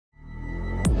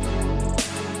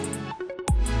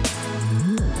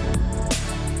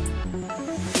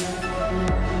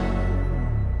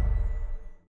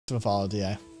to follow,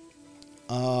 yeah.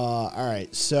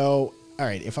 Alright, so,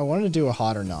 alright, if I wanted to do a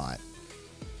hot or not,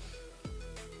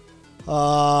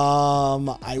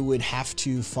 I would have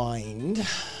to find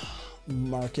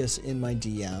Marcus in my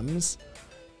DMs,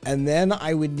 and then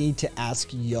I would need to ask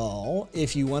y'all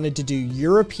if you wanted to do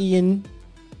European,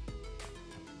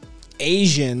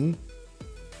 Asian,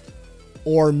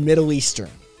 or Middle Eastern.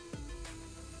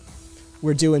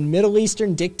 We're doing Middle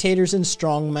Eastern dictators and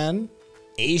strongmen,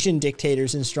 Asian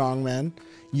dictators and strongmen,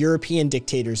 European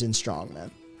dictators and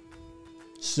strongmen.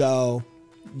 So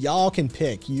y'all can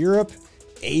pick Europe,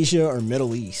 Asia, or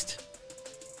Middle East.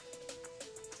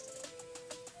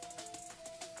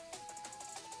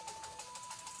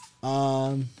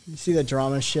 You see that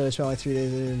drama shit? I spent like 3 days.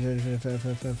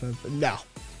 No.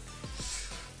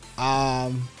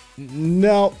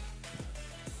 No.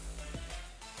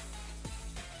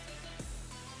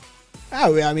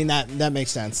 Oh, I mean, that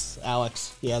makes sense,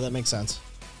 Alex. Yeah, that makes sense.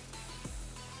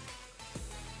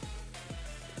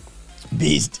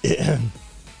 Beast.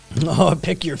 Oh,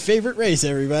 pick your favorite race,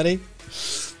 everybody.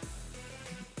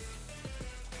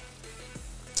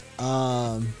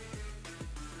 Kind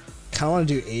of want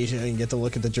to do Asia and get to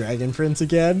look at the Dragon Prince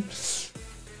again.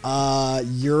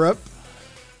 Europe.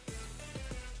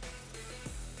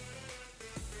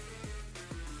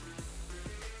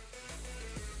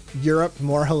 Europe,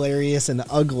 more hilarious and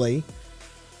ugly.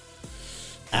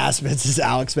 Aspens, as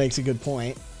Alex makes a good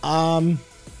point.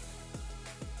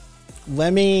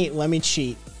 Let me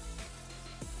cheat.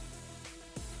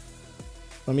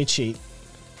 Let me cheat.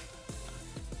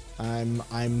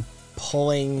 I'm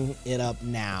pulling it up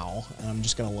now, and I'm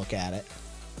just gonna look at it.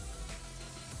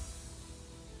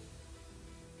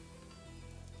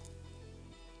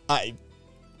 I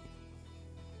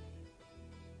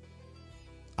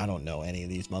don't know any of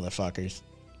these motherfuckers.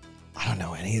 I don't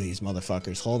know any of these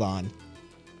motherfuckers. Hold on.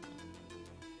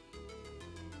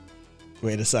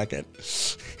 Wait a second.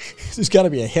 There's got to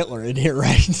be a Hitler in here,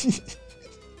 right?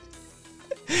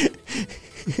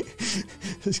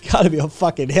 There's got to be a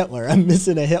fucking Hitler. I'm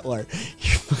missing a Hitler.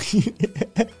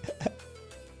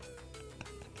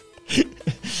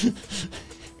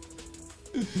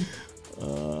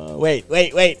 Wait.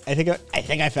 I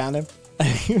think I found him.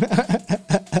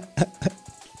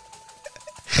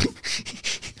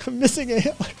 I'm missing a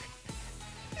Hitler.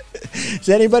 Is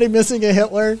anybody missing a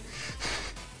Hitler?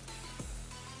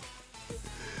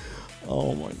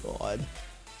 Oh my god.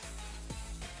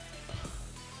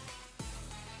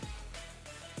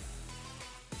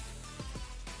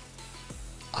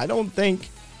 I don't think...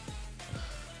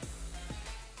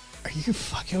 Are you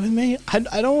fucking with me?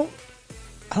 I don't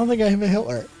think I have a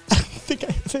Hitler. I don't think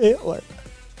I have a Hitler.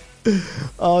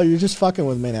 Oh, you're just fucking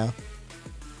with me now.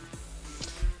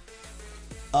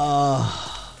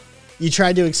 You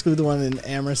tried to exclude the one in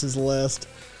Amherst's list.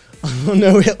 Oh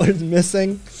no, Hitler's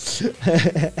missing.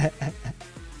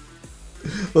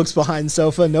 Looks behind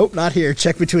sofa. Nope, not here.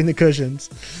 Check between the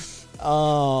cushions.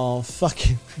 Oh,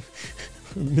 fucking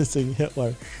missing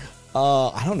Hitler.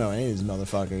 I don't know any of these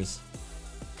motherfuckers.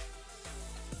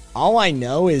 All I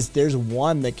know is there's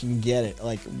one that can get it,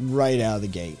 like, right out of the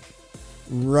gate.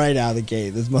 Right out of the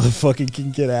gate. This motherfucker can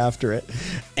get after it.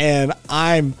 And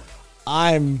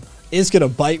it's gonna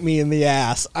bite me in the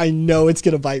ass. I know it's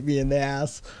gonna bite me in the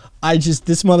ass.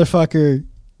 This motherfucker.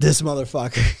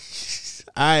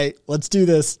 Alright, let's do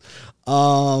this.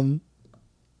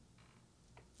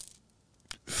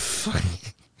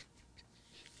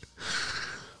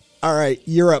 Alright,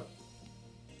 Europe.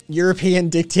 European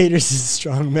dictators and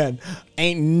strong men.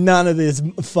 Ain't none of this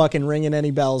fucking ringing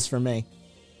any bells for me.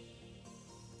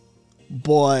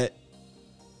 But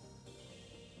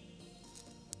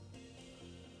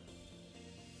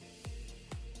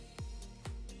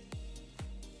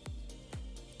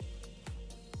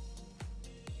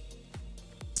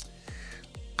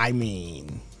I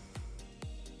mean,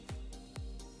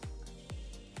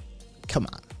 come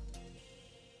on.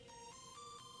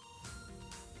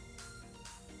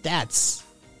 That's,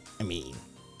 I mean,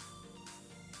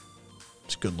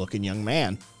 it's a good looking young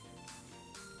man.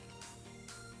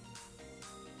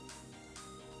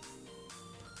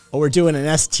 Oh, we're doing an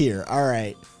S tier. All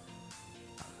right.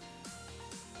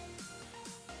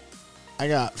 I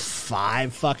got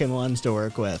 5 fucking ones to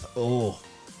work with. Oh,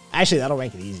 actually, that'll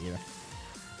make it easier.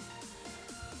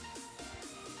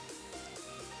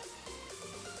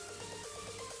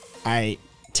 All right.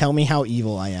 Tell me how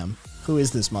evil I am. Who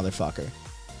is this motherfucker?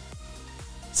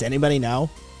 Does anybody know?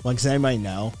 Like, does anybody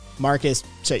know? Marcus,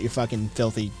 shut your fucking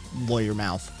filthy lawyer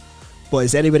mouth. But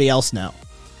does anybody else know?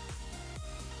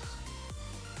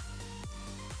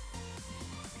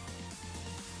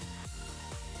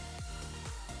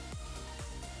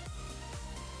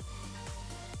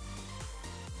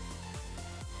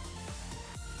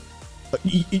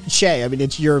 Shay, I mean,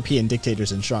 it's European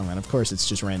dictators and strongmen. Of course, it's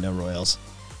just random royals.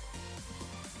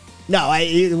 No,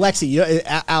 Lexi,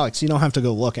 Alex, you don't have to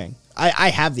go looking. I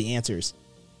have the answers.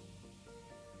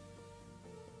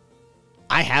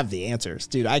 I have the answers,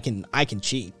 dude. I can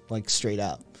cheat, like, straight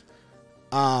up.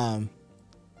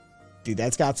 Dude,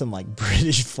 that's got some, like,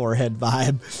 British forehead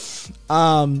vibe.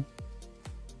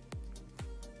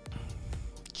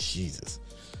 Jesus.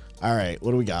 All right,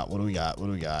 what do we got? What do we got? What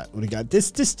do we got? What do we got?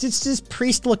 This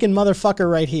priest-looking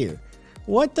motherfucker right here.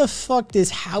 What the fuck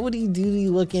does Howdy Doody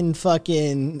looking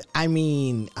fucking... I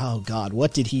mean, oh God,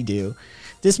 what did he do?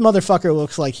 This motherfucker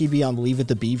looks like he'd be on Leave It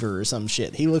to Beaver or some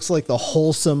shit. He looks like the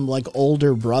wholesome, like,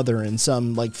 older brother in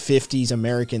some, like, 50s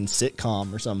American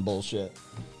sitcom or some bullshit.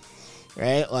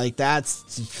 Right? Like,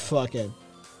 that's fucking...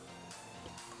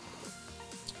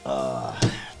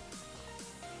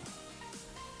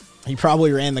 He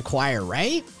probably ran the choir,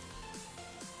 right?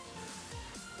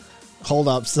 Hold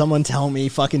up, someone tell me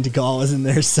fucking De Gaulle is in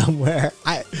there somewhere.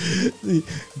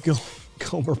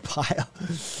 Gomer Pyle.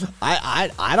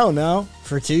 I don't know.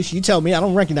 Fertouche, you tell me. I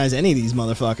don't recognize any of these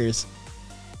motherfuckers.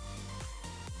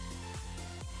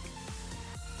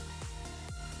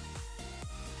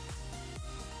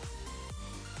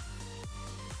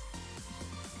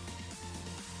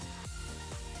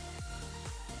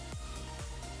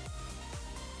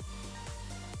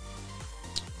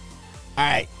 All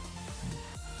right.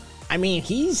 I mean,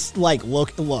 he's like,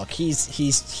 look, he's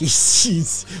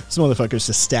this motherfucker's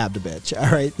just stabbed a bitch. All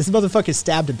right. This motherfucker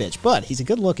stabbed a bitch, but he's a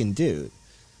good looking dude.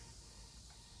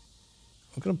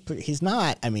 He's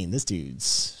not, I mean, this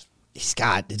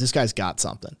guy's got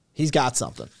something. He's got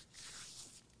something.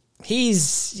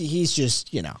 He's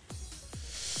just, you know.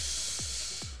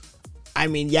 I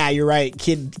mean, yeah, you're right.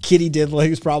 Kitty Diddler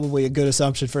is probably a good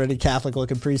assumption for any Catholic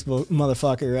looking priest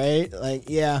motherfucker, right? Like,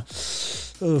 yeah.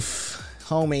 Oof.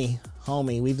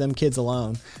 Homie, leave them kids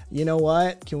alone. You know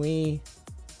what? Can we,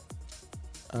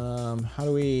 how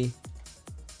do we,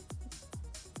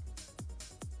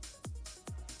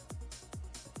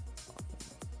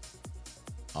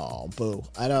 oh, boo.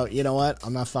 You know what?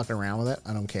 I'm not fucking around with it.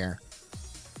 I don't care.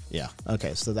 Yeah.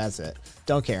 Okay. So that's it.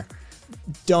 Don't care.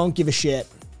 Don't give a shit.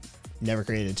 Never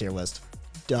created a tier list.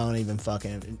 Don't even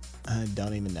fucking,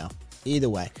 don't even know. Either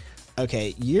way.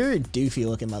 Okay. You're a doofy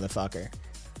looking motherfucker.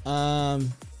 Oh,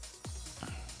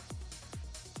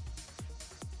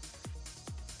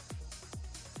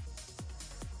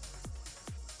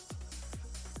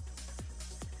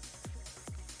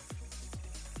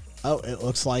 it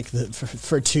looks like the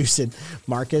Fertouche and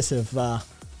Marcus have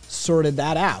sorted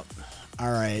that out.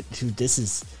 All right, dude,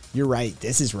 you're right.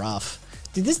 This is rough.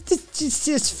 Dude, this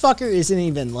fucker isn't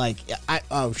even like,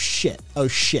 oh shit. I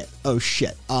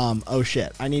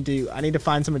need to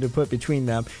find someone to put between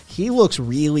them. He looks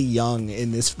really young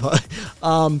in this.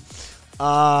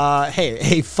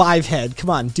 Hey, five head, come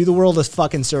on, do the world a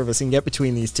fucking service and get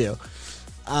between these two.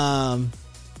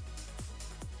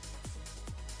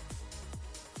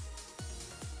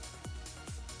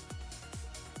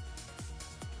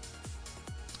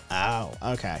 Oh,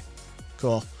 okay,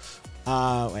 cool.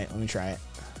 Wait, let me try it.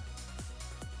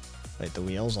 Wait, the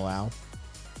wheels allow.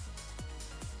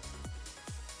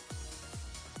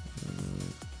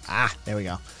 There we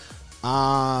go.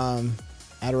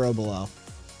 At a row below.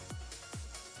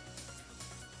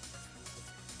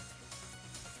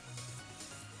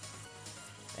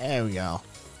 There we go.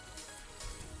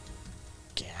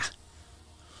 Yeah.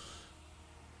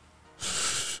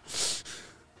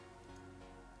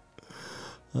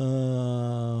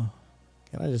 Can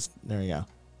I just, there we go.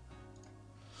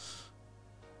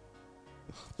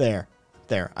 There.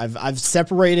 I've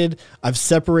separated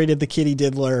the kitty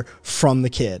diddler from the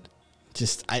kid.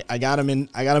 Just I got him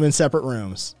in separate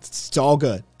rooms. It's all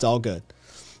good. It's all good.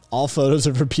 All photos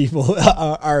are for people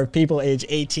are people age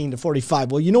 18 to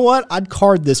 45. Well, you know what? I'd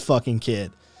card this fucking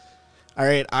kid. All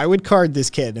right, I would card this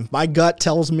kid. If my gut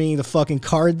tells me to fucking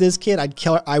card this kid,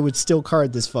 I would still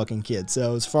card this fucking kid.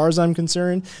 So as far as I'm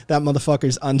concerned, that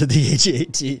motherfucker's under the age of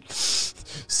 18.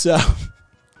 So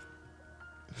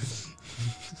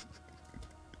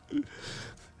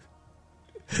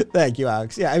thank you,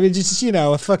 Alex. Yeah, I mean, just, you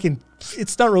know,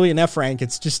 it's not really an F rank.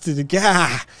 It's just get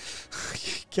out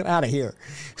of here.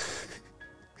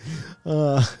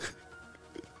 The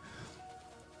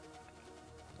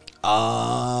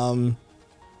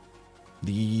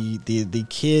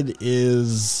kid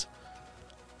is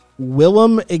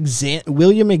William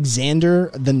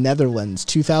Alexander, the Netherlands,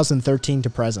 2013 to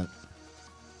present.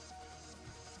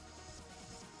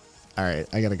 All right,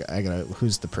 I gotta.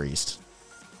 Who's the priest?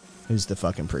 Who's the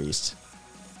fucking priest?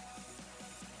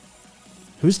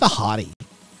 Who's the hottie?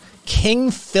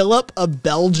 King Philip of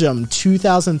Belgium,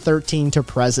 2013 to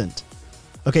present.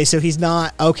 Okay, so he's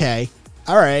not okay.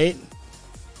 All right.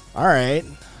 All right.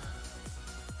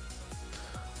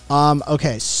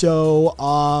 Okay, so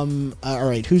all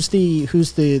right, who's the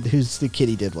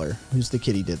kitty diddler? Who's the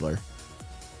kitty diddler?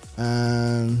 Why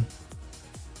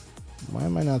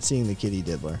am I not seeing the kitty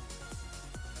diddler?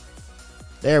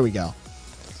 There we go.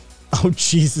 Oh,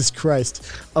 Jesus Christ.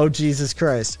 Oh, Jesus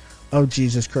Christ. Oh,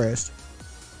 Jesus Christ.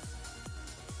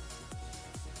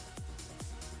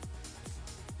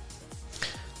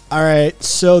 All right,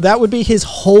 so that would be His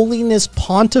Holiness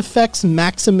Pontifex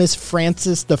Maximus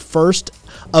Francis I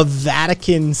of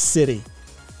Vatican City,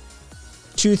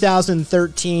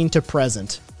 2013 to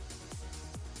present.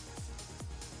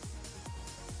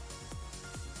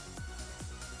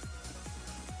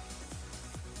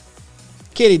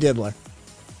 Kitty diddler.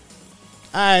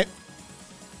 All right.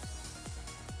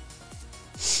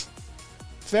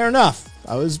 Fair enough.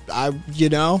 You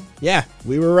know, yeah,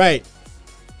 we were right.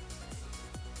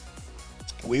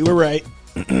 We were right.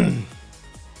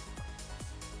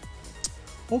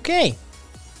 Okay.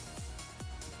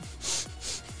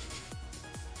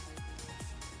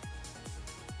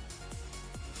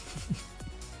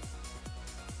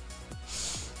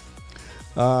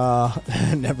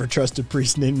 Never trust a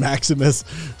priest named Maximus.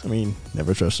 I mean,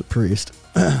 never trust a priest.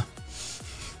 I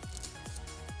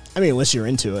mean, unless you're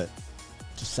into it.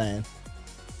 Just saying.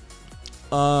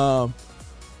 All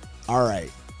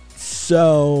right.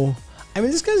 So, I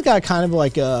mean, this guy's got kind of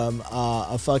like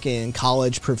a fucking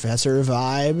college professor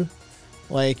vibe.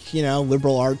 Like, you know,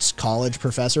 liberal arts college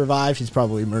professor vibe. He's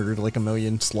probably murdered like 1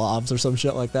 million Slavs or some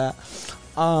shit like that.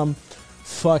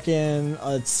 Fucking,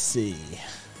 let's see.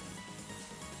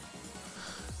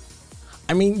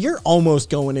 I mean, you're almost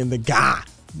going in the God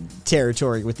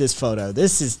territory with this photo.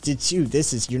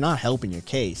 You're not helping your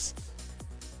case.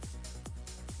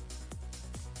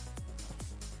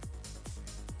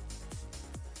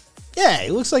 Yeah,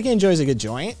 it looks like he enjoys a good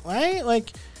joint, right?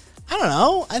 Like, I don't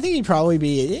know. I think he'd probably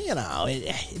be, you know,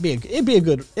 it'd be a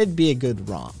good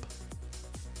romp.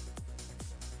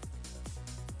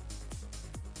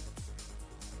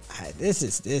 This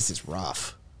is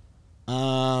rough.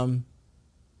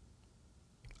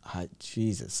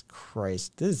 Jesus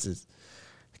Christ, this is,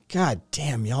 god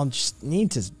damn, y'all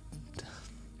need to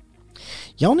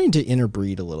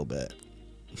interbreed a little bit.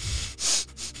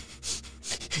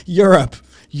 Europe,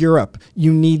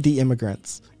 you need the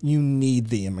immigrants. You need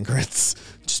the immigrants.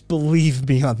 Just believe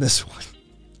me on this one.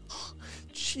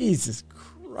 Jesus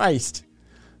Christ.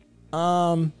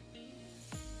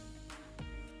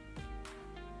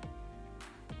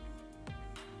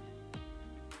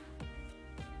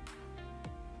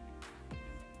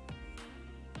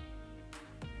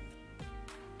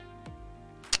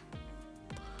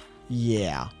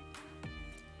 Yeah.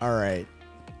 All right.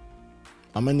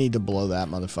 I'm gonna need to blow that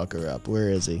motherfucker up. Where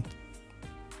is he?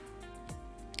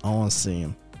 I want to see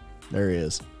him. There he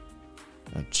is.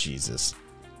 Oh, Jesus.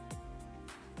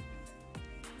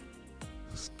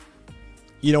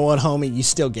 You know what, homie? You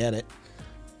still get it.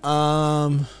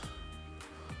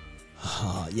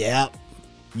 Yeah.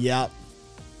 Yep.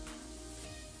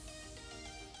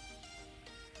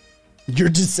 Your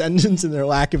descendants and their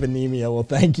lack of anemia. Well,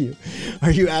 thank you.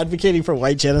 Are you advocating for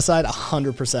white genocide?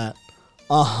 100%.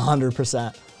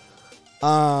 100%.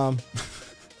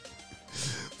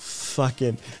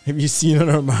 Fucking, have you seen on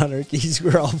our monarchies?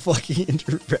 We're all fucking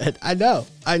interbred. I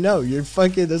know. You're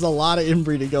fucking, there's a lot of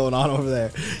inbreeding going on over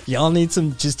there. Y'all need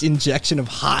some just injection of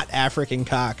hot African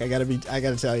cock. I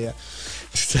gotta tell you.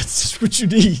 That's just what you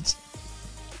need.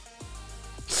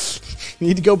 You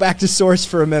need to go back to source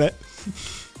for a minute.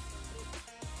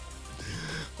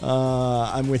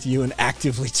 I'm with you and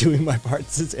actively doing my part,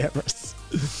 says Amherst.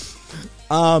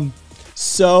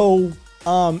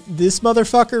 This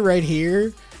motherfucker right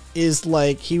here is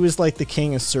like, he was like the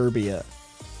king of Serbia.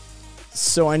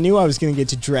 So I knew I was gonna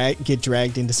get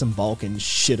dragged into some Balkan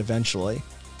shit eventually.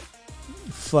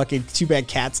 Fucking too bad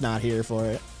Cat's not here for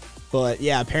it. But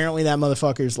yeah, apparently that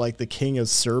motherfucker's like the king of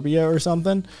Serbia or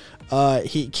something.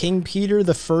 King Peter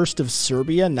the First of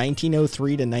Serbia,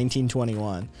 1903 to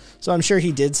 1921. So I'm sure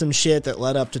he did some shit that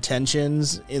led up to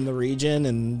tensions in the region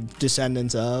and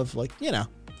descendants of, like, you know.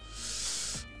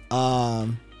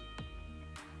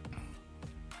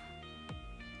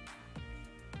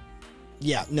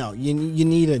 Yeah, no, you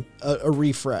need a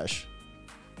refresh,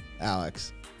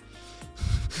 Alex.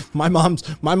 My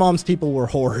mom's people were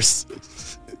whores.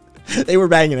 They were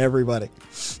banging everybody.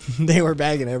 They were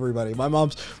bagging everybody. My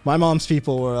mom's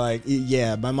people were like,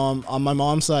 yeah, my mom, on my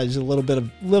mom's side, is a little bit of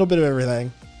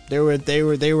everything. They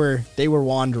were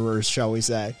wanderers, shall we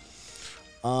say.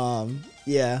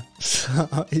 Yeah.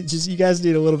 Just you guys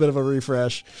need a little bit of a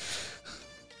refresh.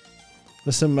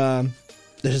 There's some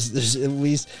there's at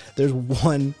least there's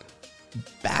one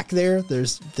back there.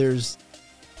 There's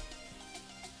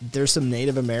some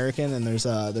Native American and there's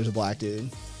a black dude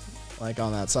like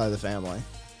on that side of the family.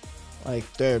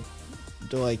 Like they're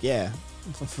like, yeah,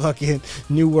 fucking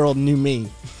new world, new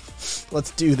me.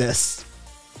 Let's do this.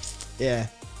 Yeah.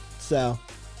 So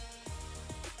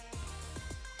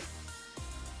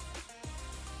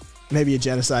maybe a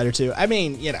genocide or two. I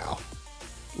mean, you know,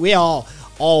 we all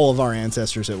of our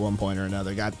ancestors at one point or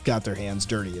another got their hands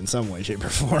dirty in some way, shape, or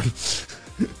form.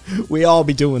 We all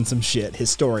be doing some shit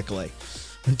historically.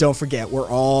 And don't forget, we're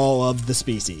all of the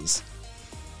species.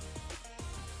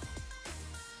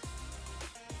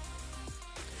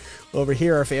 Over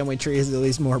here, our family tree has at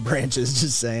least more branches.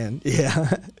 Just saying,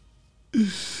 yeah.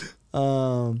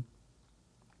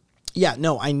 Yeah,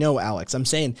 no, I know, Alex. I'm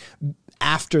saying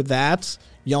after that,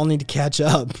 y'all need to catch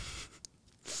up.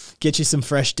 Get you some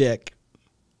fresh dick.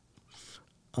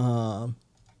 Y'all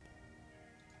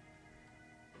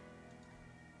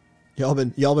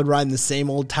been riding the same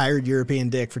old tired European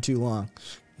dick for too long.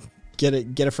 Get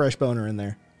a fresh boner in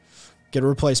there. Get a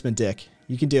replacement dick.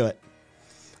 You can do it.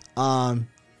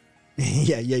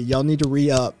 Yeah, y'all need to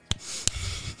re-up.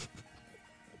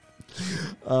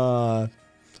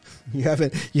 You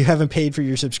haven't paid for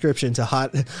your subscription to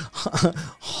hot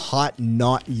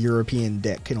not European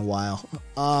dick in a while.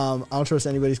 I don't trust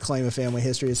anybody's claim of family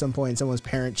history. At some point, someone's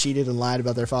parent cheated and lied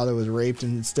about their father was raped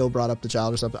and still brought up the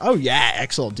child or something. Oh yeah,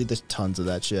 excellent, dude. There's tons of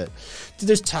that shit. Dude,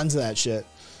 there's tons of that shit.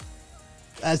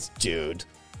 Dude,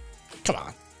 come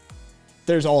on.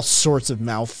 There's all sorts of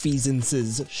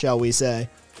malfeasances, shall we say.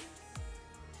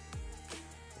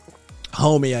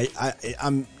 Homie,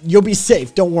 I'm. You'll be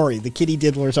safe. Don't worry. The kitty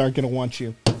diddlers aren't gonna want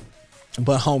you.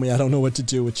 But homie, I don't know what to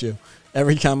do with you.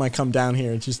 Every time I come down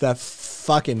here, it's just that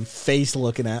fucking face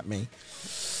looking at me.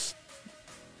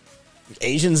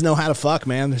 Asians know how to fuck,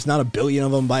 man. There's not a billion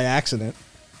of them by accident,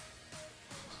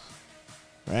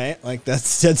 right? Like that's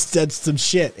some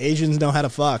shit. Asians know how to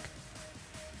fuck.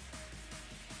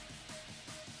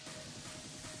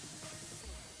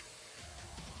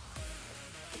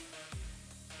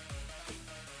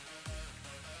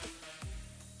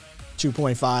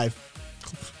 $2.5,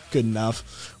 good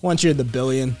enough. Once you're in the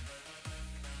billion.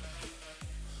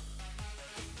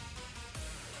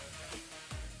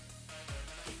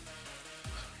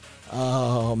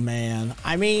 Oh man,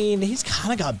 I mean, he's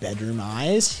kind of got bedroom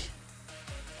eyes.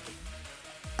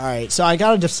 All right, so I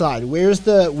gotta decide where's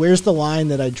the line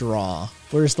that I draw.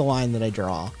 Where's the line that I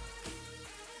draw?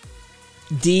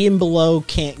 D and below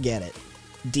can't get it.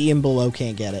 D and below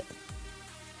can't get it.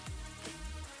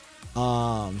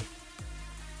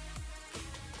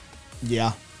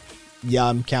 Yeah. Yeah,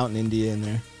 I'm counting India in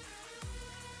there.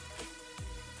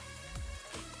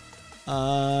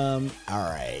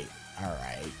 Alright.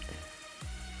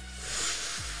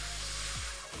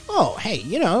 Oh, hey,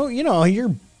 you know,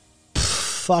 you're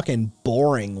fucking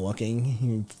boring looking.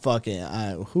 You fucking,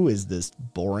 who is this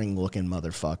boring looking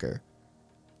motherfucker?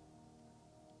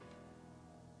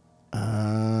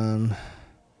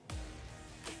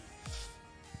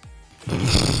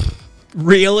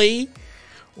 Really?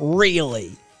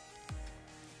 Really?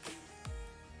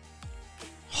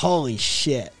 Holy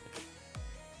shit.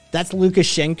 That's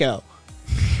Lukashenko.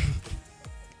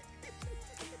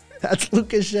 That's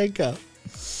Lukashenko.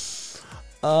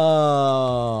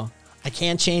 Oh, I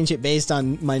can't change it based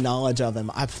on my knowledge of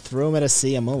him. I threw him at a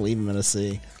C. I'm gonna leave him at a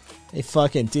C. Hey,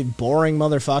 fucking dude, boring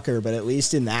motherfucker, but at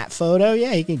least in that photo,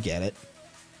 yeah, he can get it.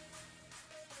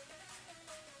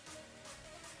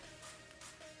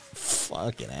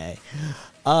 Fucking A.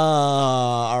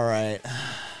 All right.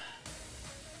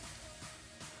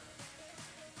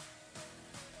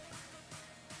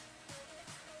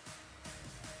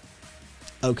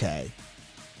 Okay.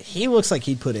 He looks like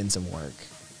he'd put in some work.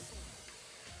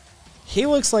 He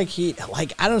looks like I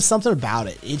don't know, something about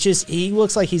it. He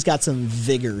looks like he's got some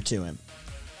vigor to him.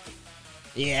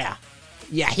 Yeah.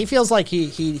 Yeah, he feels like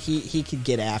he could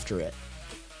get after it.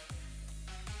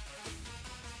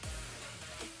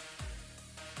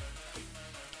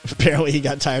 Apparently he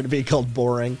got tired of being called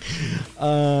boring.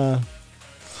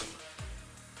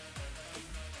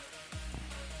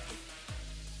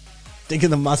 Think of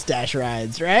the mustache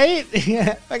rides, right?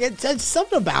 Yeah, like it's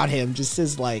something about him just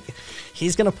says like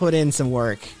he's gonna put in some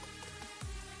work.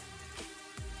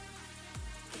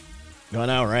 Going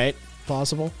out, right?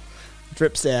 Possible.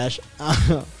 Drip stash.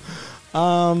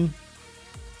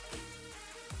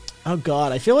 Oh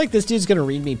god, I feel like this dude's gonna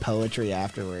read me poetry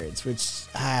afterwards, which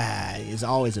is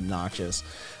always obnoxious.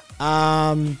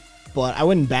 but I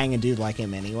wouldn't bang a dude like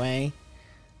him anyway.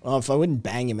 Well, if I wouldn't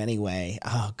bang him anyway,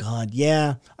 oh god,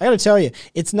 yeah. I gotta tell you,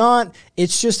 it's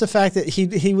just the fact that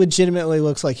he legitimately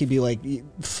looks like he'd be like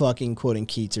fucking quoting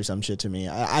Keats or some shit to me.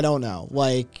 I don't know,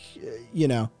 like, you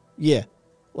know, yeah,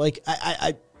 like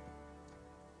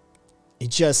it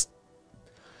just,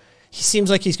 he seems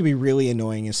like he's gonna be really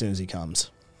annoying as soon as he comes.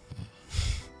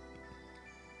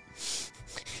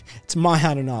 It's my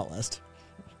how to not list.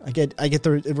 I get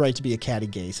the right to be a catty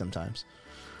gay sometimes.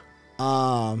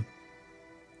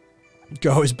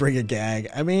 Go always bring a gag.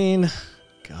 I mean,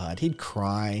 God, he'd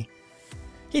cry.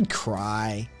 He'd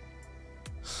cry.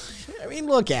 I mean,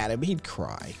 look at him. He'd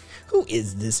cry. Who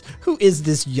is this? Who is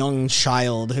this young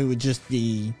child who would just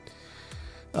be...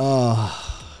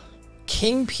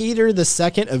 King Peter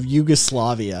II of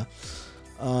Yugoslavia.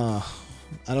 I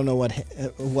don't know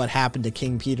what happened to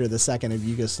King Peter II of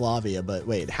Yugoslavia, but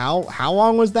wait, how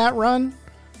long was that run?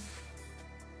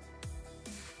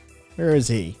 Where is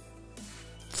he?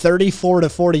 34 to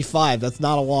 45. That's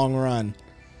not a long run.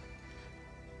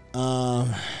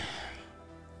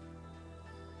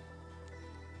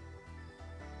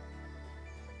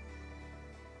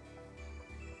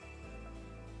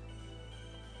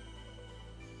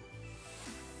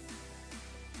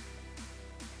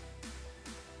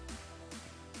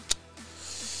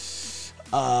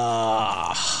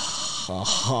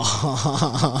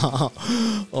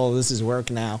 Oh, this is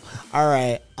work now. All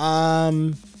right.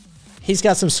 He's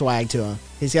got some swag to him.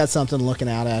 He's got something looking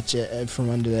out at you from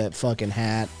under that fucking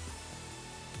hat.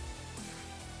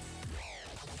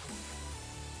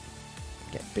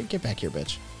 Get back here,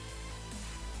 bitch.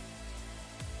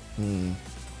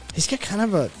 He's got kind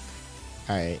of a...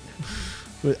 Alright.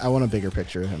 I want a bigger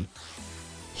picture of him.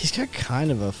 He's got kind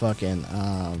of a fucking...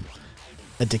 a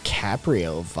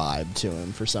DiCaprio vibe to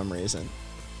him for some reason.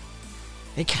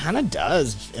 It kind of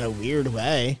does in a weird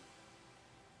way.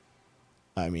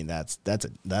 I mean, that's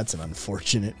an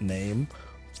unfortunate name.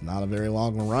 It's not a very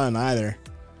long run either.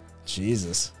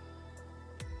 Jesus.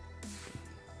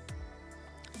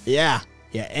 Yeah,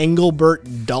 Engelbert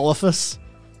Dollfuss,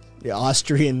 the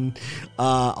Austrian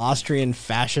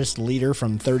fascist leader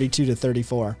from 32 to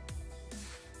 34.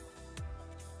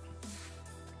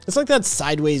 It's like that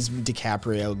sideways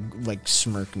DiCaprio like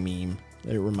smirk meme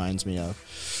that it reminds me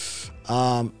of.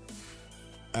 All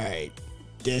right.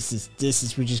 This is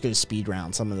we're just gonna speed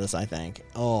round some of this, I think.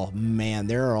 Oh man,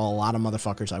 there are a lot of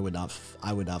motherfuckers I would not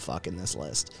fuck in this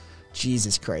list.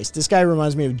 Jesus Christ. This guy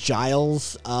reminds me of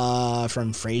Giles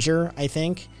from Frasier, I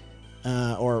think.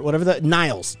 Or whatever the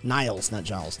Niles, not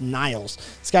Giles. Niles.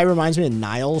 This guy reminds me of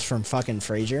Niles from fucking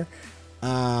Frasier.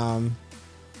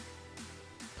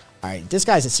 Alright, this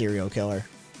guy's a serial killer.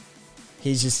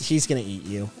 He's gonna eat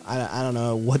you. I don't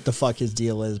know what the fuck his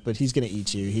deal is, but he's gonna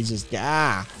eat you. He's just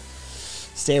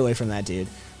stay away from that dude.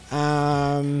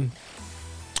 Alright,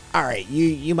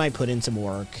 you might put in some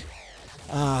work.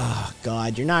 Oh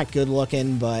god, you're not good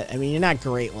looking, but I mean you're not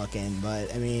great looking,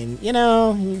 but I mean, you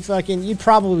know, you'd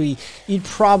probably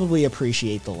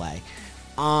appreciate the lay.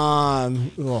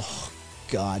 Oh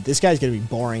god, this guy's gonna be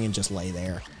boring and just lay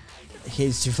there.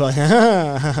 He's too fucking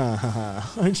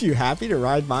aren't you happy to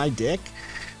ride my dick?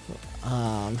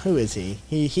 Who is he?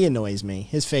 He annoys me.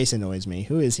 His face annoys me.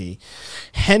 Who is he?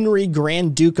 Henry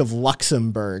Grand Duke of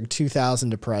Luxembourg,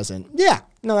 2000 to present. Yeah,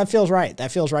 no, that feels right.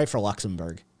 That feels right for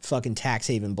Luxembourg. Fucking tax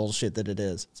haven bullshit that it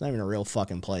is. It's not even a real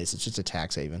fucking place. It's just a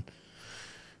tax haven.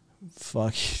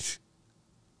 Fuck.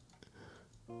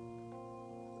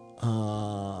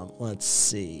 Let's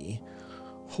see.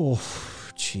 Oh,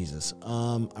 Jesus.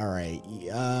 All right.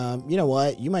 You know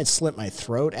what? You might slit my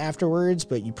throat afterwards,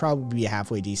 but you'd probably be a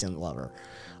halfway decent lover.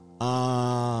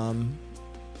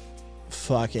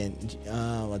 Fucking,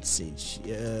 let's see.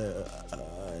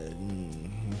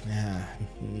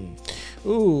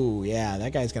 Ooh, yeah,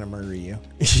 that guy's gonna murder you.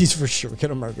 He's for sure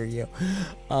gonna murder you.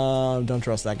 Don't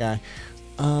trust that guy.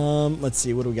 Let's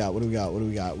see. What do we got?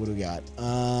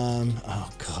 Oh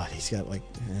god, he's got like,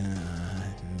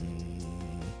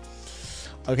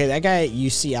 okay, that guy you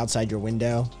see outside your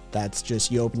window, that's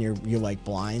just, you open your like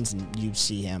blinds and you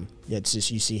see him. Yeah, it's just,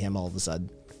 you see him all of a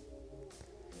sudden.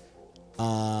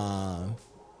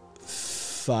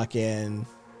 Fucking.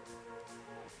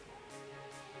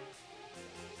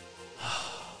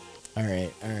 All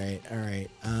right.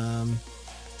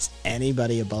 Is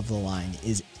anybody above the line?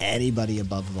 Is anybody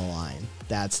above the line?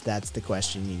 That's the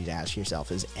question you need to ask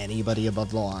yourself. Is anybody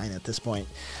above the line at this point?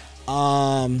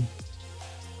 I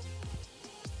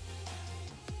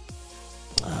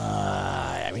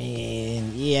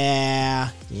mean, yeah,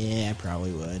 I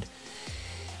probably would.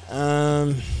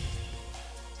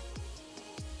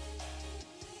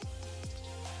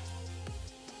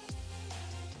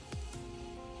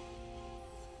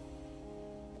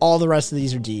 All the rest of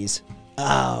these are D's.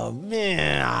 Oh,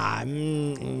 man.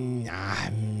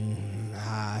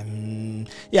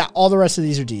 Yeah, all the rest of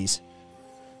these are D's.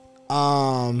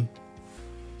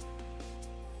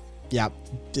 Yeah,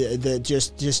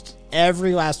 just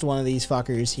every last one of these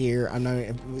fuckers here. I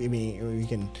mean, we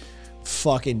can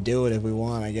fucking do it if we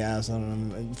want, I guess. I don't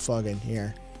know, fucking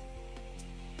here.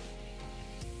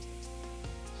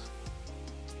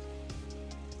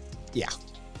 Yeah.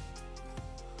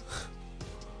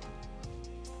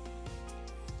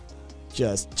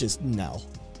 Just no.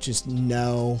 Just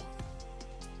no.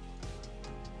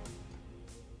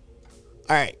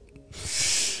 All right.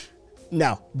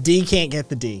 No, D can't get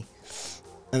the D.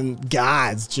 And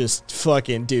God's just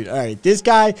fucking, dude. All right, this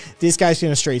guy's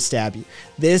gonna straight stab you.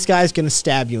 This guy's gonna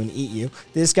stab you and eat you.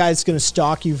 This guy's gonna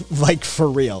stalk you like for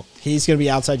real. He's gonna be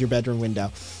outside your bedroom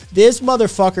window. This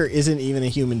motherfucker isn't even a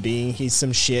human being. He's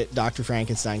some shit Dr.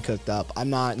 Frankenstein cooked up. I'm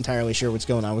not entirely sure what's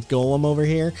going on with Golem over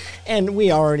here, and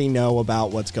we already know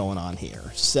about what's going on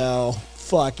here. So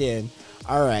fucking,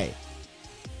 all right.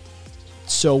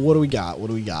 So what do we got? What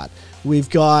do we got? We've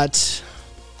got,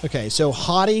 okay, so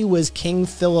Haughty was King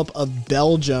Philip of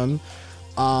Belgium,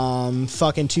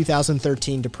 fucking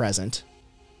 2013 to present.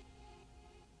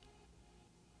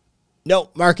 No,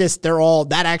 Marcus, they're all,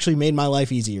 that actually made my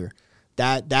life easier.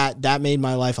 That made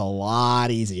my life a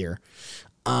lot easier.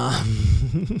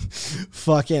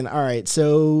 Fucking, all right,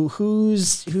 so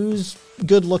who's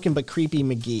good looking but creepy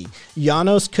McGee?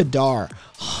 Janos Kadar,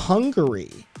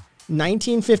 Hungary,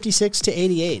 1956 to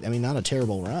 88. I mean, not a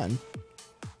terrible run.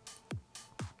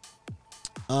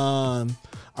 All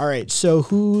right, so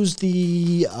who's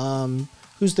the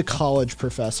college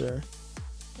professor?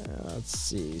 Let's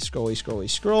see,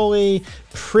 scrolly.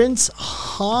 Prince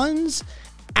Hans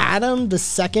Adam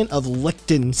II of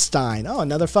Liechtenstein. Oh,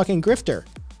 another fucking grifter.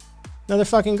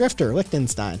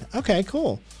 Liechtenstein. Okay,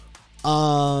 cool.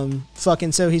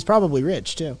 Fucking, so he's probably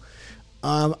rich too.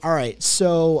 All right,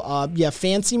 so yeah,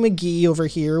 Fancy McGee over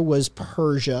here was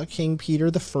Persia, King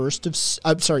Peter the First of,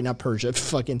 I'm sorry, not Persia,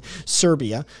 fucking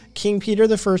Serbia, King Peter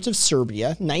the First of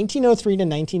Serbia, 1903 to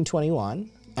 1921.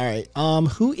 All right,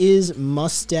 who is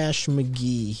Mustache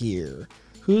McGee here?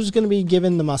 Who's gonna be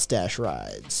given the mustache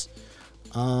rides?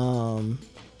 How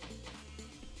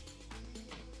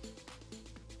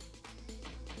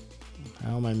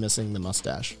am I missing the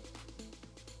mustache?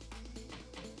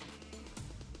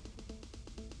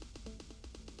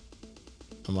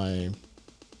 I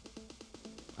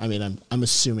mean, I'm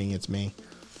assuming it's me.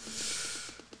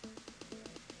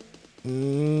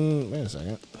 Wait a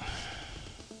second.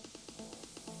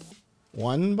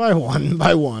 One by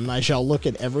one, I shall look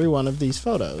at every one of these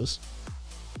photos.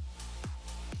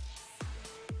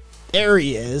 There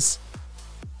he is.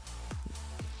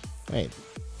 Wait.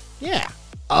 Yeah.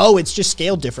 Oh, it's just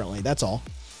scaled differently. That's all.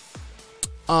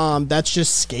 That's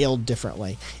just scaled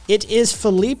differently. It is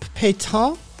Philippe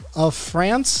Pétain of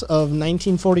France of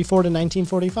 1944 to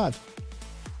 1945.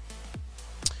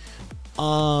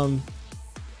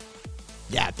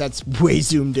 Yeah, that's way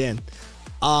zoomed in.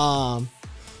 Oh,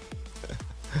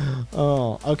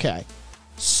 okay.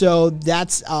 So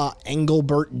that's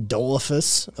Engelbert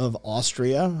Dollfuss of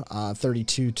Austria,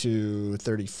 32 to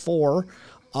 34.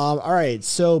 All right,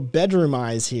 so bedroom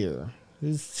eyes here.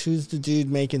 Who's the dude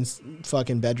making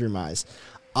fucking bedroom eyes?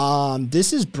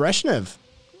 This is Brezhnev.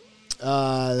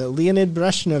 Leonid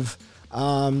Brezhnev,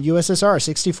 USSR,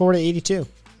 64 to 82.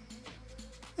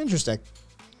 Interesting.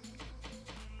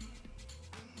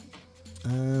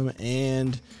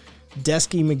 And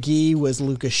Desky McGee was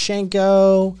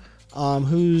Lukashenko.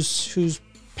 Who's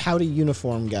pouty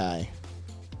uniform guy?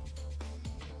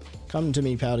 Come to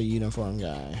me, pouty uniform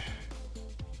guy.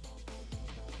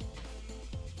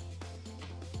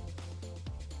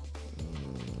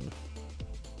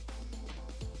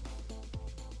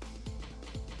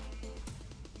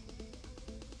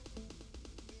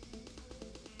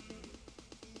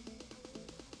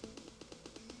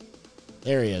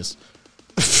 There he is.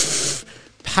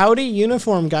 Pouty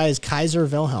uniform guy is Kaiser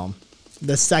Wilhelm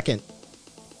the second,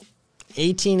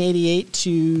 1888 to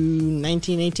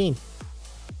 1918.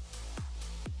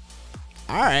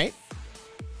 All right.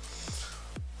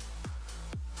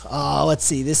 Let's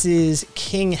see. This is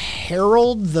King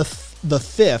Harold the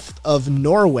Fifth of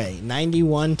Norway,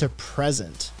 91 to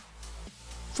present.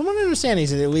 From what I understand,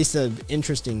 he's at least an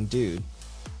interesting dude.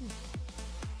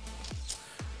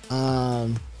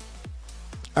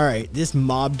 All right, this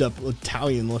mobbed up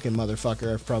Italian looking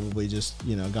motherfucker, I've probably just,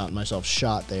 you know, gotten myself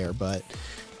shot there, but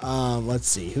let's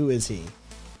see, who is he?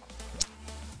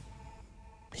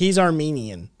 He's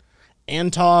Armenian.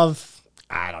 Antov,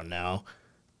 I don't know.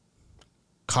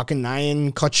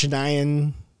 Kochanayan,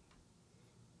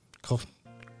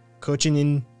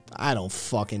 Kochinin. I don't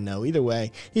fucking know. Either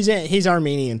way, he's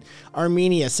Armenian.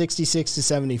 Armenia, 66 to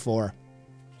 74.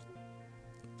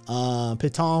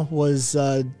 Pétain was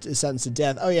sentenced to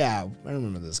death. Oh yeah, I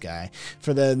remember this guy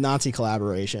for the Nazi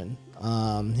collaboration.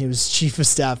 He was chief of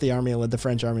staff of the army and led the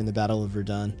French army in the Battle of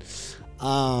Verdun.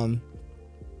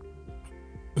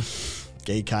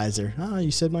 Gay Kaiser. Oh,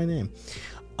 you said my name.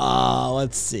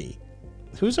 Let's see.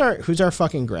 Who's our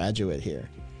fucking graduate here?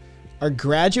 Our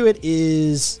graduate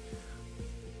is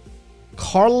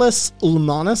Carlos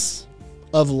Ulmanis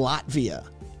of Latvia,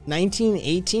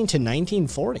 1918 to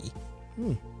 1940.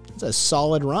 That's a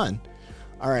solid run.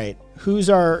 All right, who's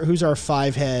our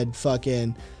five-head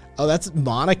fucking? Oh, that's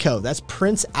Monaco. That's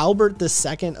Prince Albert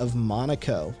II of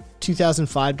Monaco,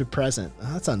 2005 to present.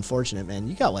 Oh, that's unfortunate, man.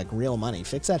 You got like real money.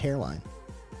 Fix that hairline.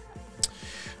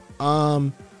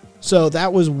 So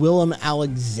that was Willem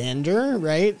Alexander,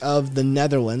 right, of the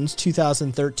Netherlands,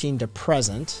 2013 to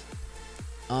present.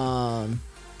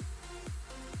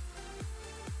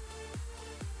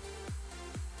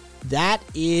 That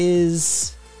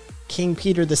is King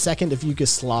Peter II of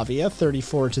Yugoslavia,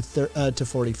 34 to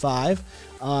 45.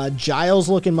 Giles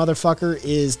looking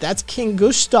motherfucker that's King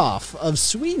Gustav of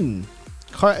Sweden.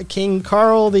 King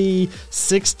Carl the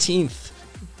 16th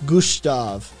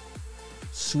Gustav,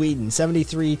 Sweden,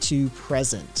 73 to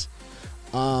present.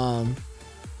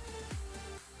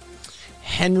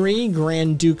 Henry,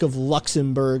 Grand Duke of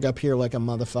Luxembourg, up here like a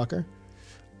motherfucker.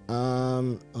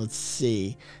 Let's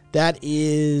see. That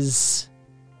is...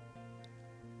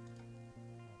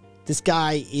 This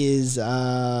guy is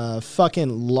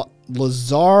fucking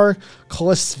Lazar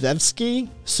Kolesevsky,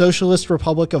 Socialist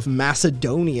Republic of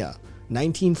Macedonia,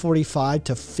 1945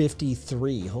 to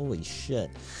 53. Holy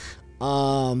shit.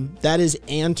 That is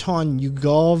Anton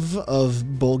Yugov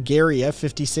of Bulgaria,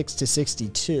 56 to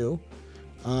 62.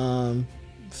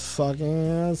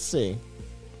 Fucking, let's see.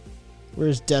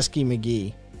 Where's Desky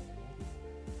McGee?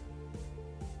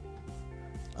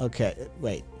 Okay,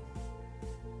 wait.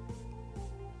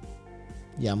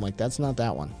 Yeah, I'm like, that's not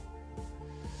that one.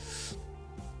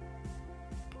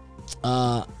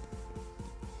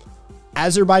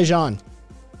 Azerbaijan.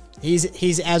 He's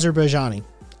Azerbaijani.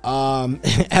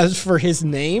 As for his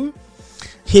name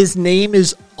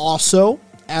is also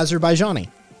Azerbaijani.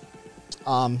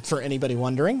 For anybody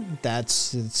wondering,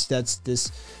 that's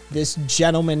this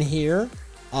gentleman here,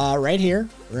 right here.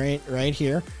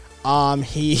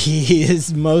 He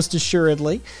is most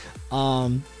assuredly,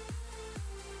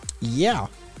 yeah.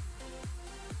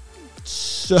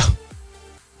 So,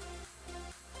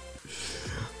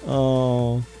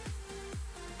 oh.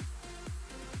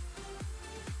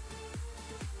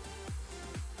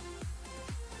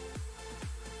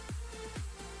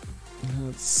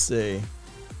 Let's see.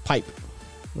 Pipe.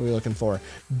 What are we looking for?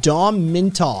 Dom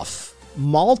Mintoff,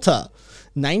 Malta,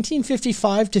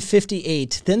 1955 to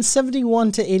 58, then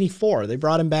 71 to 84. They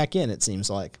brought him back in, it seems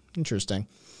like. Interesting.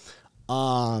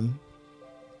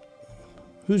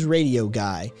 Who's radio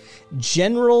guy?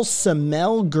 General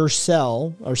Semel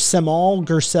Gürsel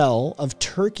of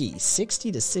Turkey,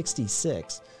 60 to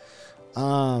 66.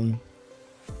 That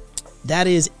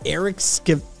is Eric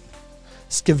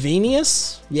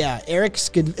Scavenius? Yeah, Eric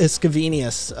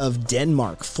Scavenius of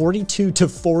Denmark, 42 to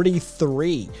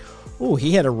 43. Ooh,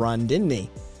 he had a run, didn't he?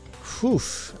 Whew.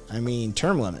 I mean,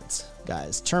 term limits,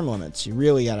 guys. Term limits. You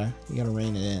really gotta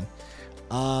rein it in.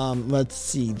 Let's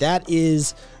see. That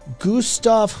is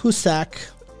Gustav Husak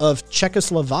of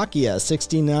Czechoslovakia,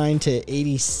 69 to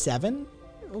 87,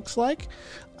 it looks like.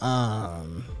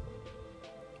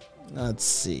 Let's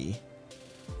see.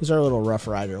 Who's our little Rough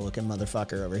Rider looking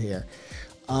motherfucker over here?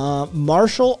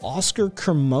 Marshal Oscar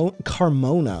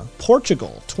Carmona,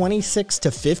 Portugal, 26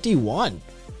 to 51.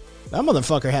 That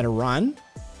motherfucker had a run.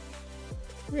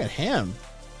 Look at him.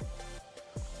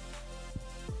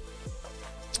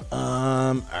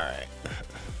 All right.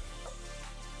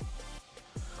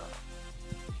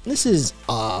 This is,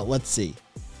 let's see.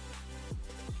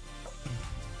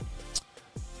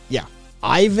 Yeah.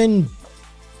 Ivan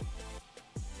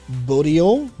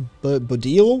Bodil,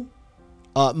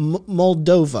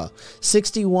 Moldova,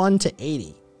 61 to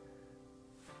 80.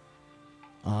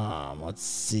 Let's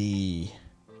see.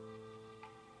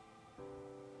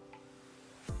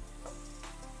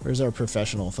 Where's our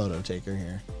professional photo taker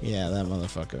here? Yeah, that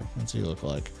motherfucker. What's he look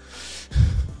like?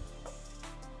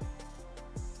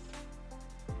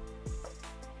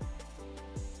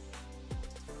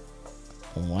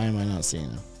 Why am I not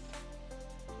seeing him?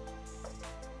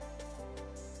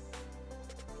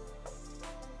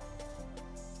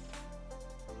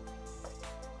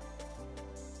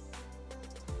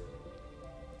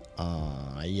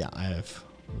 Yeah, I have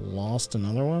lost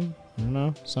another one. I don't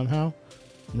know, somehow.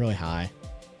 I'm really high.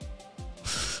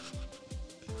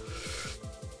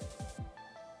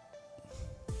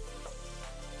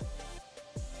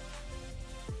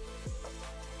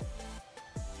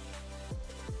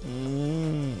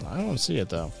 I don't see it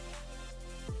though.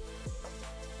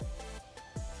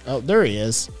 Oh, there he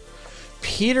is.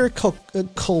 Peter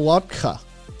Kolotka,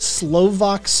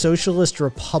 Slovak Socialist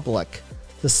Republic.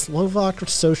 The Slovak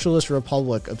Socialist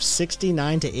Republic of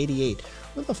 69 to 88.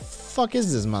 What the fuck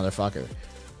is this motherfucker?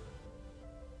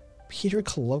 Peter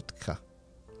Kolotka.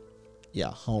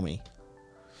 Yeah, homie.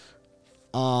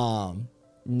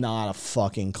 Not a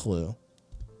fucking clue.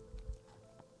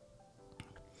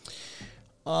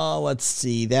 Let's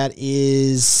see. That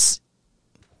is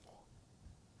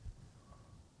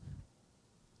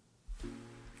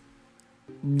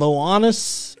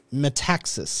Voanus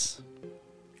Metaxas.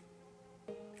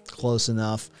 Close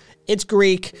enough. It's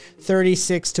Greek,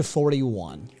 36 to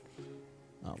 41.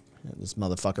 Oh, this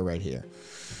motherfucker right here.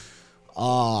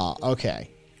 Okay.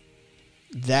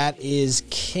 That is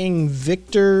King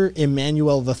Victor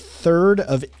Emmanuel III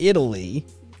of Italy,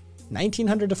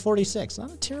 1900 to 46.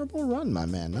 Not a terrible run, my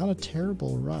man. Not a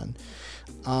terrible run.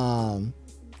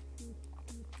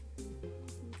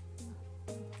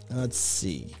 Let's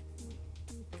see.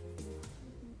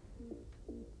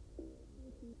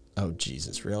 Oh,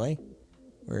 Jesus, really?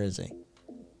 Where is he?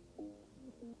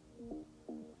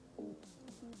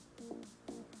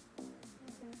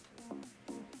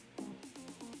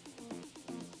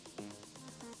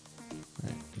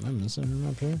 Wait, am I missing him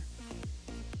up here?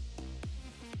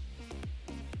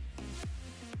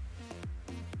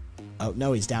 Oh,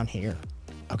 no, he's down here.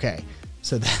 Okay,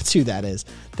 so that's who that is.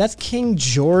 That's King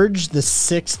George the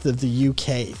Sixth of the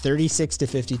UK, 36 to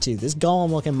 52. This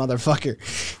golem-looking motherfucker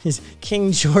is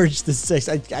King George the Sixth.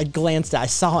 I glanced at, I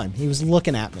saw him. He was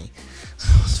looking at me.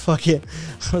 I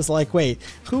was like, wait,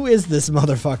 who is this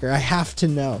motherfucker? I have to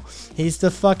know. He's the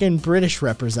fucking British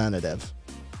representative.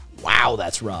 Wow,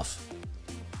 that's rough.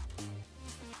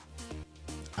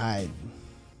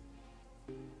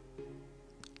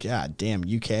 God damn,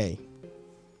 UK.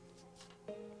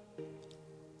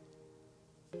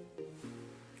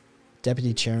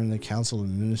 Deputy Chairman of the Council of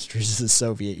Ministers of the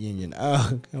Soviet Union.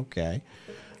 Oh, okay.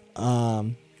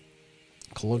 Koloko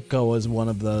was one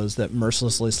of those that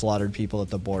mercilessly slaughtered people at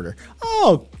the border.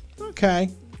 Oh, okay.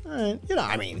 All right. You know,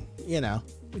 I mean, you know,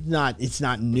 it's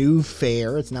not new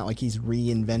fare. It's not like he's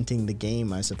reinventing the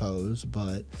game, I suppose.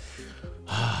 But,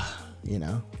 you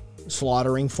know,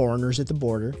 slaughtering foreigners at the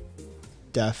border.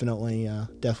 Definitely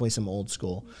some old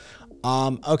school.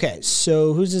 Okay,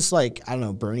 so who's this, like, I don't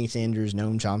know, Bernie Sanders,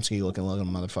 Noam Chomsky looking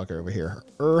motherfucker over here?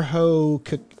 Urho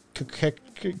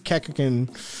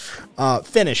Kekakin,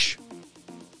 Finnish,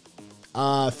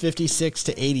 56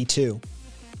 to 82.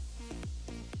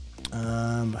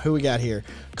 Who we got here?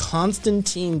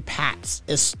 Konstantin Pats,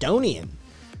 Estonian,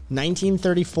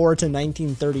 1934 to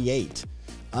 1938.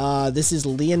 This is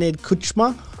Leonid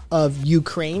Kuchma of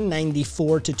Ukraine,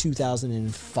 94 to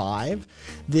 2005.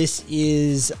 This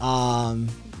is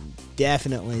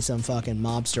definitely some fucking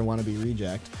mobster wannabe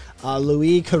reject.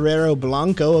 Luis Carrero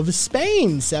Blanco of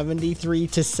Spain, 73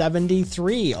 to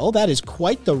 73. Oh, that is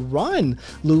quite the run.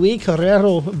 Luis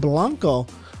Carrero Blanco.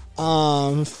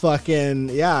 Fucking,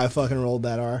 yeah, I fucking rolled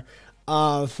that R.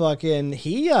 Fucking,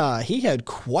 he had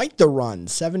quite the run,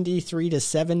 73 to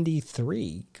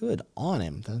 73. Good on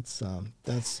him. That's,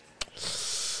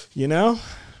 you know,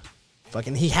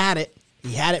 fucking, he had it.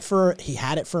 He had it for a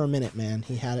minute, man.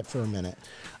 He had it for a minute.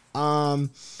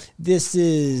 This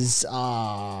is,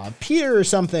 Peter or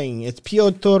something. It's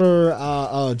Piotr,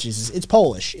 oh, Jesus. It's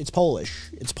Polish. It's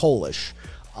Polish.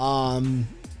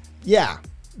 Yeah.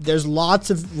 There's lots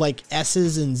of, like,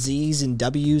 S's and Z's and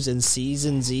W's and C's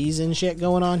and Z's and shit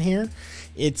going on here.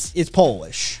 It's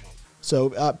Polish.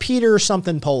 So, Peter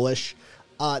something Polish,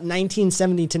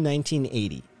 1970 to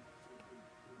 1980.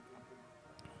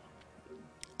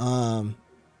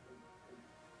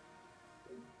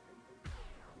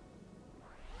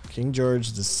 King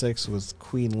George VI was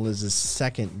Queen Elizabeth's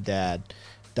second dad.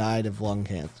 Died of lung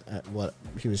cancer.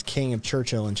 He was king of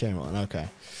Churchill and Chamberlain. Okay.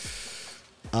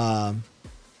 All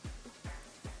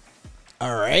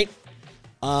right.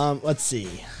 Let's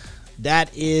see. That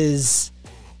is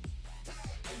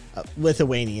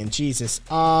Lithuanian. Jesus.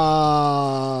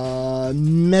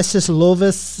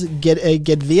 Mesislovas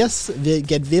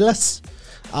Gedvilas.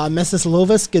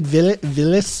 Mesislovas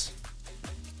Gedvilas.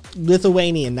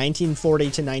 Lithuanian, 1940 to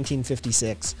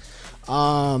 1956.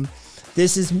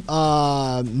 This is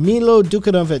Milo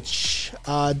Dukanovic.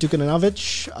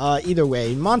 Either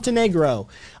way, Montenegro.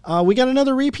 We got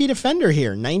another repeat offender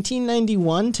here.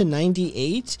 1991 to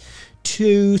 98,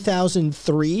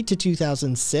 2003 to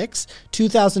 2006,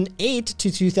 2008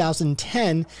 to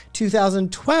 2010,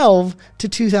 2012 to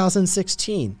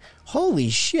 2016. Holy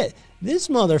shit! This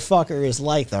motherfucker is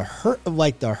like the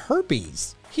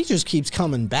herpes. He just keeps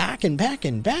coming back and back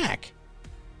and back.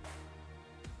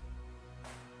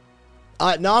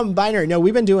 Non-binary. No,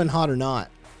 we've been doing hot or not.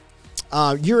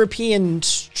 European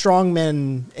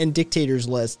strongmen and dictators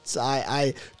lists.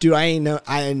 I didn't know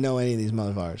any of these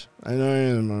motherfuckers. I know any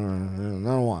of them.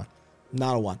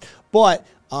 Not a one. But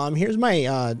here's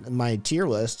my my tier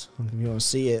list. If you want to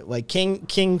see it, like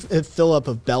King Philip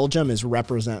of Belgium is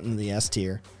representing the S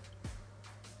tier.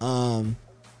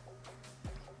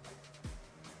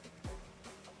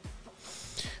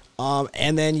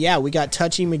 And then, yeah, we got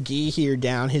Touchy McGee here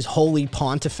down. His Holy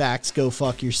Pontifex, go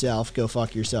fuck yourself, go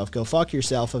fuck yourself, go fuck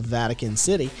yourself of Vatican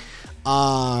City.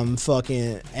 And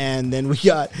then we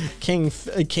got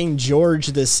King George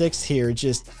the Sixth here.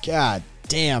 Just, god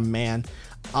damn, man.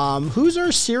 Who's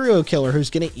our serial killer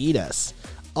who's going to eat us?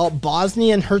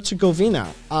 Bosnia and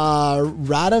Herzegovina.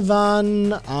 Radovan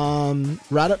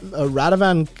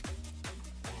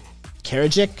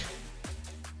Karadzic,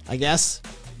 I guess.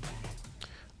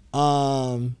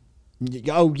 Oh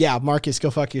yeah, Marcus, go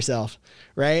fuck yourself,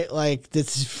 right? Like,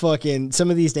 this is fucking,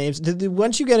 some of these names,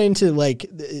 once you get into like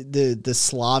the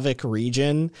Slavic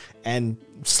region and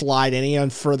slide any on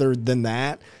further than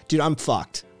that, dude, I'm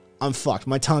fucked.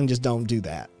 My tongue just don't do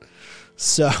that.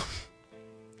 So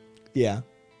yeah.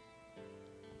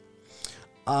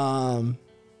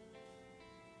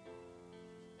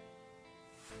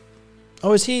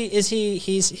 Oh,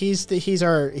 he's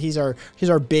our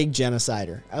big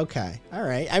genocider. Okay. All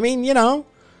right. I mean, you know,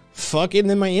 fucking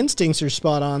then my instincts are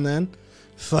spot on then.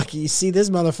 Fuck, you see this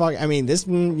motherfucker. I mean, this,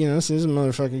 you know, see this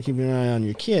motherfucker keeping an eye on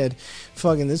your kid.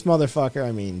 Fucking this motherfucker.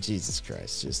 I mean, Jesus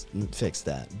Christ, just fix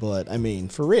that. But I mean,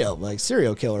 for real, like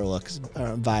serial killer looks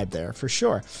vibe there for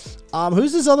sure.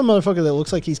 Who's this other motherfucker that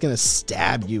looks like he's going to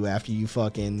stab you after you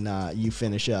fucking, you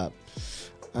finish up?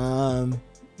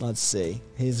 Let's see.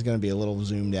 He's going to be a little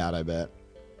zoomed out, I bet.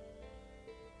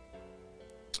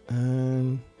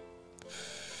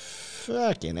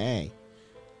 Fucking A.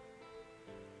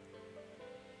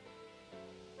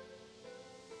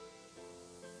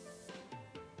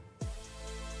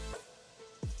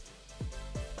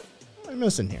 What am I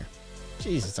missing here?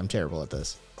 Jesus, I'm terrible at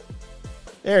this.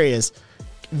 There he is.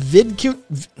 Vidkun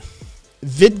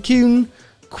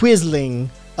Quisling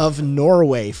of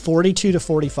Norway, 42 to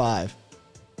 45.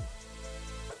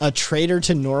 A traitor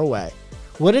to Norway.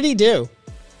 What did he do?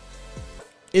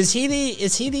 Is he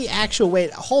the actual,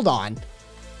 wait, hold on.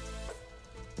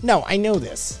 No, I know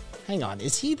this. Hang on.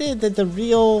 Is he the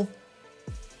real?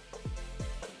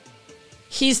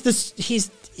 Is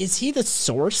he the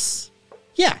source?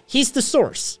 Yeah, he's the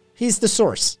source. He's the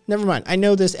source. Never mind. I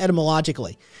know this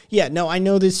etymologically. Yeah, no, I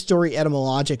know this story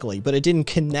etymologically, but it didn't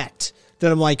connect.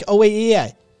 Then I'm like, oh wait,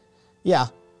 yeah.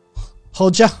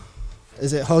 Hoja?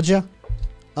 Is it Hoja?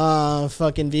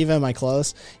 Fucking Viva, am I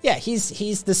close? Yeah,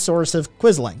 he's the source of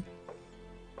Quisling.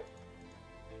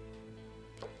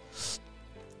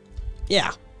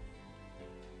 Yeah.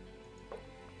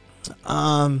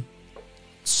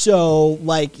 So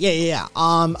like, yeah.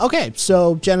 Okay,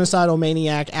 so genocidal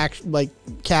maniac, like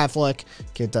Catholic,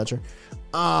 kid toucher.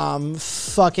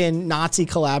 Fucking Nazi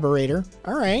collaborator.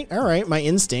 All right. My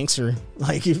instincts are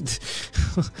like,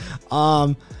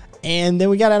 and then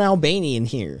we got an Albanian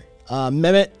here.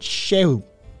 Mehmet Shehu.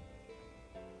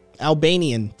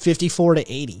 Albanian, 54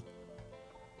 to 80.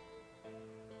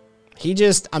 He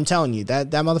just, I'm telling you, that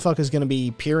motherfucker's gonna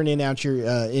be peering in out your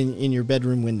in your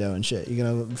bedroom window and shit. You're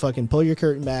gonna fucking pull your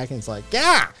curtain back and it's like,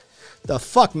 yeah, the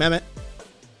fuck, Mehmet.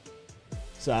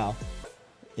 So,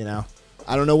 you know,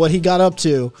 I don't know what he got up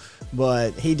to,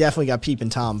 but he definitely got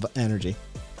Peepin' Tom energy.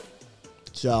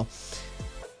 So,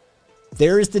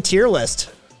 there is the tier list.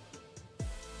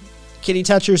 Kitty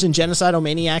touchers and genocidal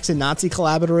maniacs and Nazi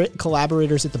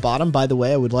collaborators at the bottom. By the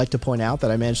way, I would like to point out that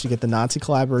I managed to get the Nazi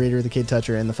collaborator, the kid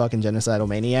toucher, and the fucking genocidal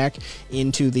maniac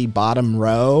into the bottom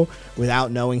row without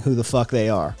knowing who the fuck they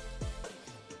are.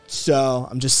 So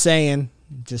I'm just saying,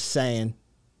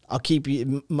 I'll keep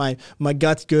you, my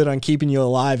gut's good on keeping you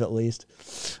alive at least.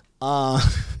 And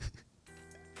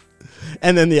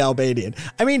then the Albanian.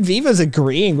 I mean, Viva's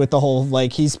agreeing with the whole,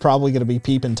 like, he's probably going to be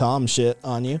Peepin' Tom shit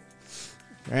on you.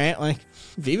 Right? Like,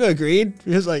 Viva agreed.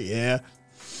 He was like, yeah.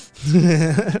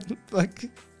 Like,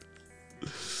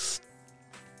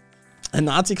 A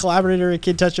Nazi collaborator, a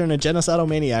kid toucher, and a genocidal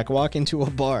maniac walk into a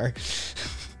bar.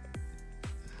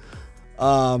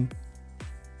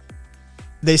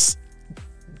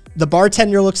 The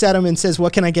bartender looks at him and says,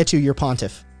 "What can I get you, your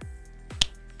pontiff?"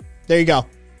 There you go.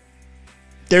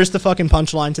 There's the fucking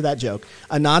punchline to that joke.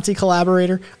 A Nazi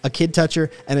collaborator, a kid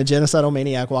toucher, and a genocidal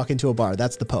maniac walk into a bar.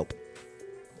 That's the Pope.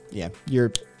 Yeah,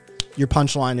 your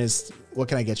punchline is, "What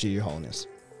can I get you, your holiness?"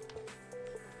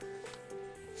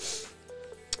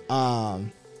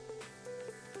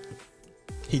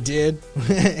 He did.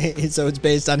 So it's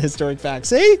based on historic facts.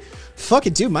 See? Fuck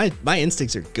it, dude. My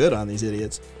instincts are good on these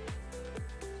idiots.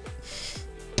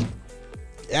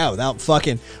 Yeah,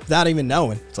 without even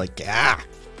knowing. It's like, ah.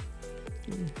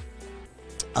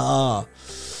 All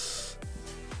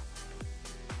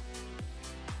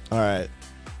right.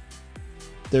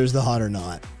 There's the hot or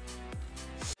not.